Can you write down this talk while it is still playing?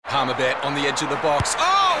Palmerbet on the edge of the box.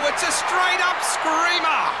 Oh, it's a straight-up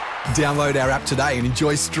screamer! Download our app today and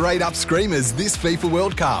enjoy straight-up screamers this FIFA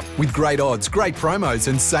World Cup with great odds, great promos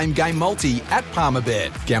and same-game multi at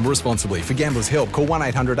Palmerbet. Gamble responsibly. For Gamblers' Help, call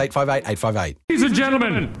 1-800-858-858. Ladies and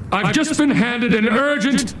gentlemen, I've just been handed an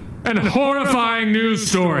urgent and horrifying news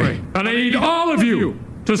story, and I need all of you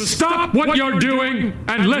to stop what you're doing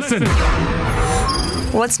and listen.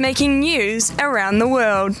 What's making news around the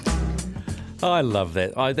world? I love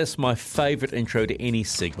that. That's my favourite intro to any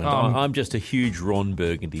segment. I'm just a huge Ron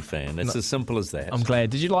Burgundy fan. It's as simple as that. I'm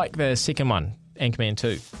glad. Did you like the second one, Anchorman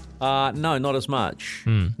 2? No, not as much.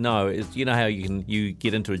 No, you know how you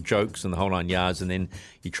get into jokes and the whole 9 yards and then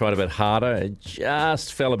you tried a bit harder? It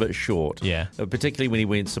just fell a bit short. Yeah. Particularly when he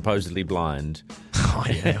went supposedly blind. Oh,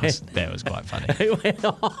 yeah, that was quite funny.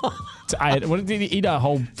 What, did he eat a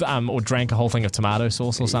whole, or drank a whole thing of tomato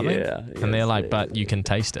sauce or something? Yeah. And they're like, but you can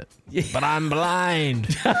taste it. Yeah. But I'm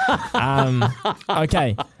blind.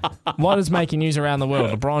 Okay. What is making news around the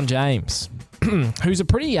world? LeBron James, who's a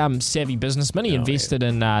pretty savvy businessman. He invested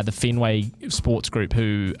in the Fenway Sports Group,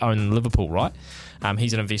 who own Liverpool, right?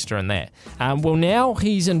 He's an investor in that. Well, now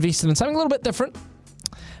he's invested in something a little bit different,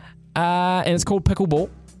 and it's called pickleball.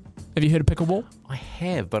 Have you heard of pickleball? I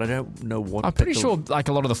have, but I don't know what. I'm pretty sure like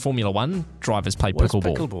a lot of the Formula One drivers play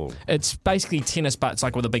pickleball. Pickleball? It's basically tennis, but it's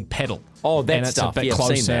like with a big pedal. Oh, that and stuff. It's a bit I've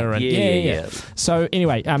closer. seen that. And yeah. So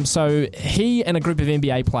anyway, so he and a group of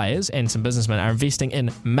NBA players and some businessmen are investing in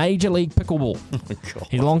Major League Pickleball. Oh,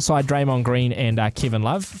 He's alongside Draymond Green and Kevin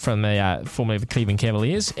Love from the formerly the Cleveland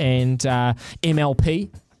Cavaliers and MLP,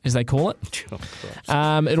 as they call it.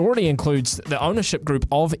 It already includes the ownership group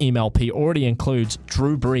of MLP. Already includes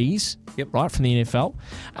Drew Brees, right, from the NFL,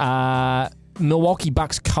 Milwaukee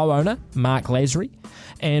Bucks co-owner Mark Lasry,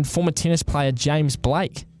 and former tennis player James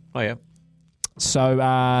Blake. Oh yeah. So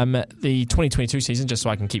the 2022 season, just so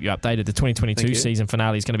I can keep you updated, the 2022 season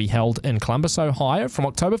finale is going to be held in Columbus, Ohio, from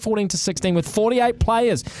October 14 to 16, with 48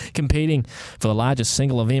 players competing for the largest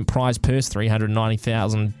single event prize purse,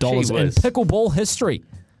 $390,000 in pickleball history.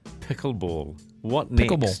 Pickleball. What next?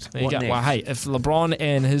 Pickleball. There you what go. next? Well, hey, if LeBron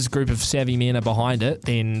and his group of savvy men are behind it,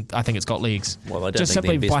 then I think it's got legs. Well, I don't just think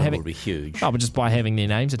simply the by investment having, will be huge. Oh, but just by having their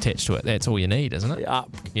names attached to it, that's all you need, isn't it?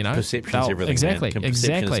 You know, perception's everything. Exactly, man.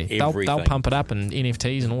 exactly. Perception is They'll pump it up and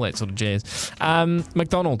NFTs and all that sort of jazz.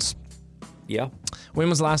 McDonald's. Yeah. When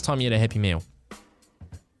was the last time you had a Happy Meal?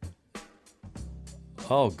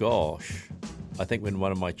 Oh gosh. I think when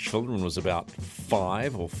one of my children was about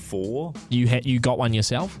 5 or 4. You got one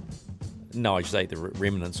yourself? No, I just ate the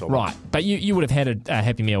remnants of it. Right, but you would have had a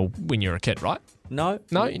Happy Meal when you were a kid, right? No,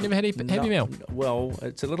 you never had a Happy Meal. Well,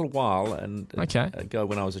 it's a little while ago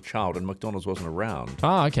when I was a child and McDonald's wasn't around.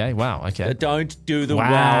 Oh, okay. Wow. Okay. Don't do the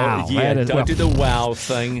wow. Yeah, don't do the wow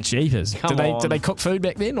thing. Jeepers. Did they cook food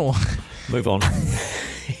back then or? Move on.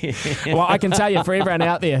 Well, I can tell you, for everyone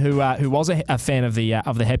out there who was a fan of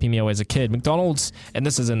the Happy Meal as a kid, McDonald's, and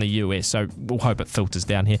this is in the US, so we'll hope it filters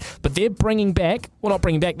down here, but they're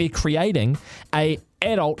they're creating a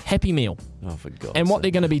adult Happy Meal. Oh, for God's And what sake.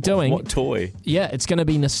 they're going to be doing... What toy? Yeah, it's going to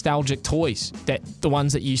be nostalgic toys. That the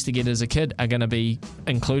ones that you used to get as a kid are going to be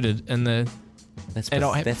included in the... That's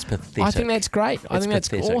pathetic. I think that's great. I think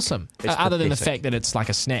that's awesome. Other than the fact that it's like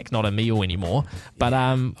a snack, not a meal anymore. But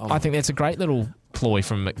I think that's a great little ploy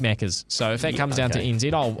from McMaccas. So if that comes down to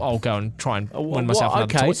NZ, I'll go and try and win myself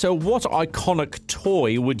another toy. Okay, so what iconic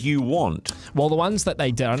toy would you want? Well, the ones that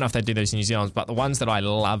they did, I don't know if they do those in New Zealand, but the ones that I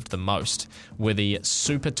loved the most were the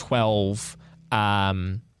Super 12, what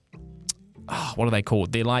are they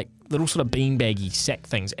called? They're like little sort of beanbaggy sack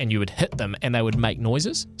things, and you would hit them and they would make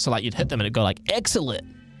noises. So like you'd hit them and it'd go like, excellent.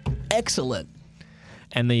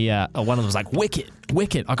 And the one of them was like, wicked.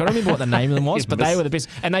 I can't remember what the name of them was, but they were the best.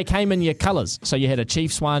 And they came in your colours. So you had a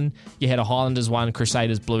Chiefs one, you had a Highlanders one,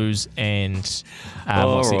 Crusaders Blues, and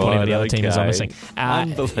whatever the other team is I'm missing.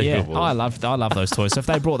 Unbelievable. Yeah, I love those toys. So if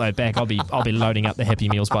they brought those back, I'll be loading up the Happy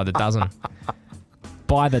Meals by the dozen.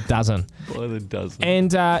 By the dozen.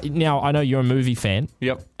 And now I know you're a movie fan.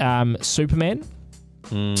 Yep. Superman.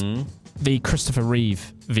 The Christopher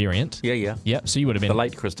Reeve variant. Yeah. Yep. So you would have been the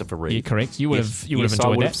late Christopher Reeve. Yeah, correct. You would have enjoyed that. I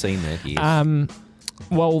would have seen that. Yes.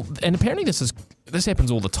 Well, and apparently this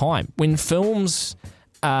happens all the time when films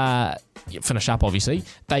finish up. Obviously,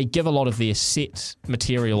 they give a lot of their set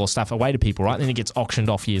material or stuff away to people, right? And then it gets auctioned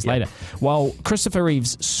off years later. Well, Christopher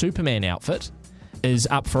Reeve's Superman outfit is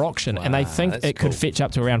up for auction, and they think it could fetch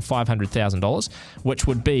up to around $500,000, which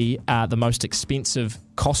would be the most expensive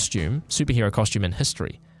superhero costume in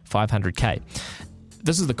history. $500K.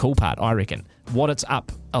 this is the cool part, I reckon. What it's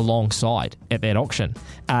up alongside at that auction.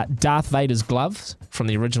 Darth Vader's gloves from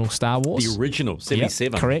the original Star Wars. The original,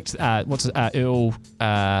 77. Yep, correct.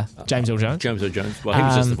 James Earl Jones. James Earl Jones. Well, he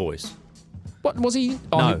was just the voice. What was he?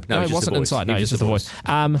 No, he wasn't inside. No, he was just the voice.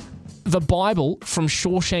 The Bible from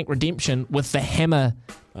Shawshank Redemption with the hammer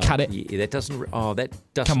cut it. Yeah, that doesn't. Oh, that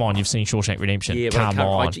doesn't. Come on, you've seen Shawshank Redemption. Yeah, Come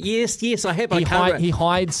on. Yes, I have. He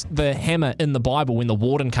hides the hammer in the Bible when the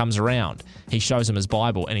warden comes around. He shows him his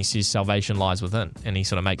Bible and he says salvation lies within. And he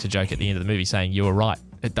sort of makes a joke at the end of the movie saying, you were right.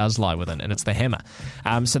 It does lie within, and it's the hammer.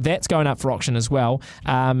 So that's going up for auction as well.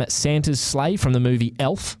 Santa's sleigh from the movie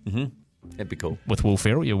Elf. Mm-hmm. That'd be cool. With Will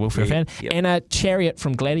Ferrell, you're a Will Ferrell fan. Yep. And a chariot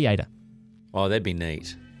from Gladiator. Oh, that'd be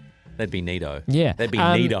neat. That'd be neato. Yeah. That'd be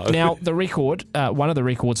neato. Now, the record, one of the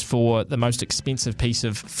records for the most expensive piece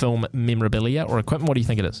of film memorabilia or equipment, what do you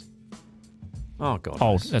think it is? Oh, God.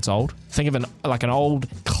 Old. It's old. Think of an old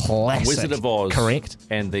classic. Wizard of Oz. Correct.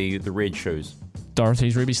 And the red shoes.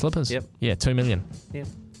 Dorothy's ruby slippers. Yep. Yeah, $2 million. Yep.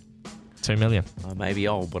 $2 million. I may be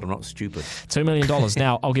old, but I'm not stupid. $2 million.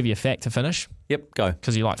 Now, I'll give you a fact to finish. Yep, go.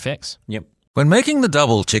 Because you like facts. Yep. When making the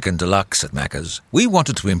double chicken deluxe at Macca's, we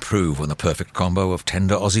wanted to improve on the perfect combo of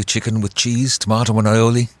tender Aussie chicken with cheese, tomato and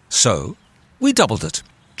aioli. So, we doubled it.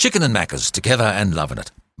 Chicken and Macca's, together and loving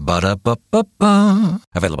it. Ba-da-ba-ba-ba.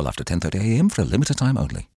 Available after 10:30 a.m. for a limited time only.